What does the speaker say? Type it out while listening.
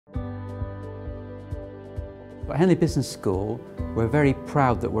At Henley Business School, we're very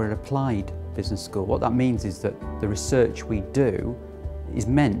proud that we're an applied business school. What that means is that the research we do is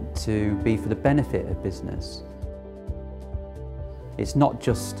meant to be for the benefit of business. It's not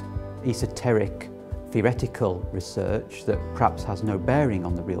just esoteric, theoretical research that perhaps has no bearing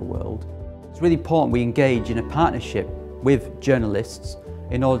on the real world. It's really important we engage in a partnership with journalists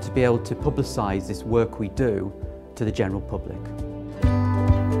in order to be able to publicise this work we do to the general public.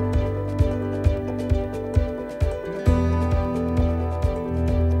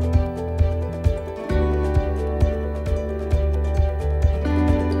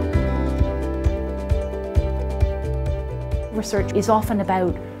 Research is often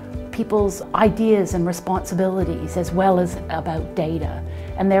about people's ideas and responsibilities as well as about data,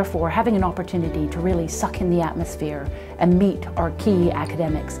 and therefore having an opportunity to really suck in the atmosphere and meet our key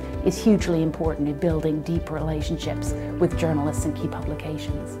academics is hugely important in building deep relationships with journalists and key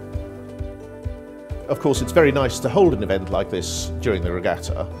publications. Of course, it's very nice to hold an event like this during the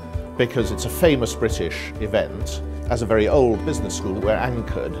regatta because it's a famous British event. As a very old business school, we're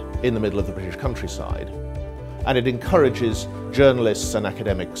anchored in the middle of the British countryside, and it encourages journalists and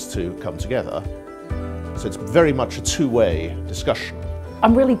academics to come together. So it's very much a two-way discussion.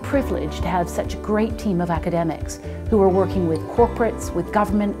 I'm really privileged to have such a great team of academics who are working with corporates, with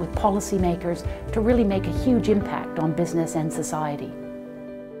government, with policymakers to really make a huge impact on business and society.